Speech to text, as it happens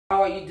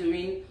how are you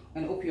doing?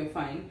 And hope you're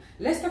fine.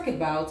 Let's talk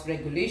about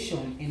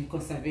regulation and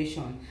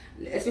conservation.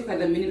 Let's look at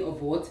the meaning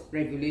of what?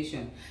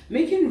 Regulation.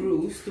 Making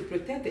rules to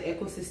protect the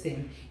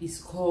ecosystem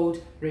is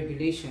called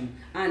regulation,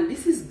 and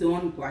this is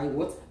done by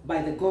what?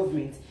 By the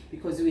government,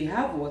 because we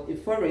have what? A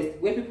forest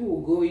where people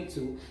will go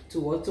into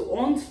to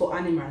hunt for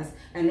animals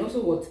and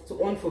also what? To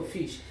hunt for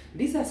fish.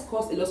 This has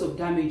caused a lot of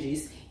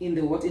damages in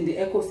the what? In the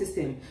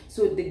ecosystem.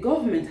 So the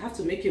government have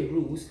to make a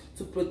rules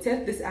to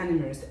protect these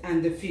animals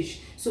and the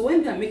fish. So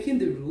when they are making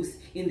the rules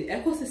in the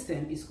ecosystem,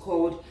 is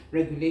called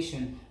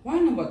regulation.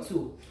 One, number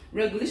two,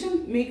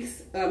 regulation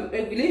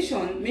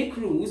make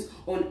rules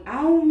on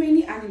how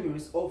many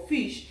animals or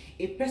fish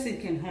a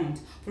person can hunt.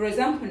 For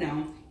example,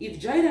 now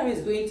if Jaida is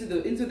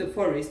going into the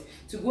forest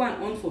to go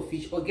and hunt for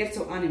fish or get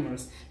some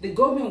animals, the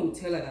government will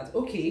tell her that,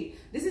 okay,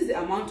 this is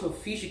the amount of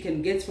fish you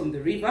can get from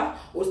the river,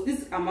 or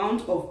this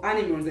amount of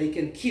animals that you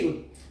can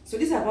kill. So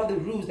these are about the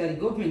rules that the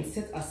government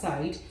set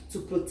aside to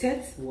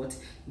protect what?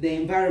 The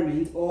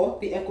environment or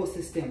the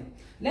ecosystem.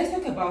 Let's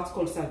talk about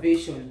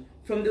conservation.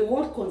 From the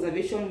word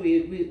conservation,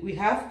 we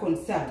have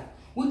conserve,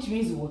 which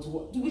means what?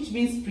 Which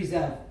means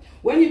preserve.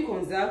 When you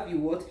conserve, you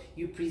what?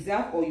 You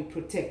preserve or you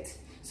protect.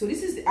 So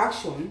this is the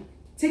action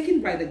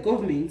taken by the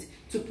government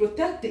to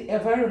protect the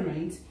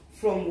environment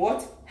from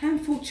what?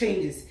 Harmful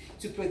changes.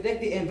 To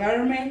protect the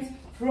environment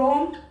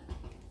from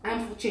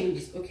harmful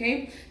changes.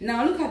 Okay,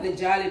 now look at the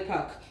Jali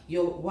Park,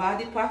 your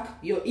Wadi Park,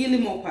 your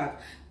Ilimo Park.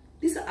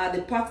 These are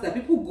the parks that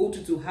people go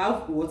to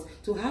have what?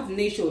 To have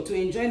nature, to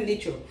enjoy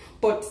nature.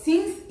 But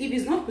since it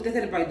is not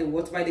protected by the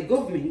what? By the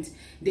government,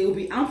 there will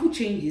be harmful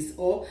changes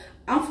or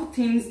harmful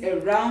things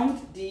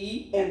around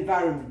the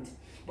environment.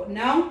 But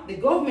now the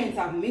government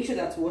have made sure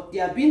that what?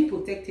 They are being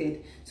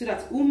protected so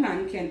that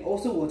human can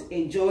also what?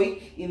 Enjoy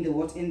in the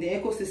what? In the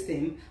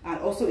ecosystem and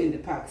also in the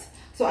parks.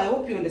 So I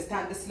hope you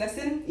understand this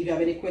lesson. If you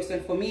have any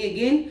question for me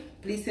again,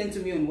 please send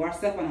to me on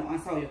WhatsApp and I'll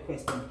answer all your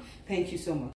questions. Thank you so much.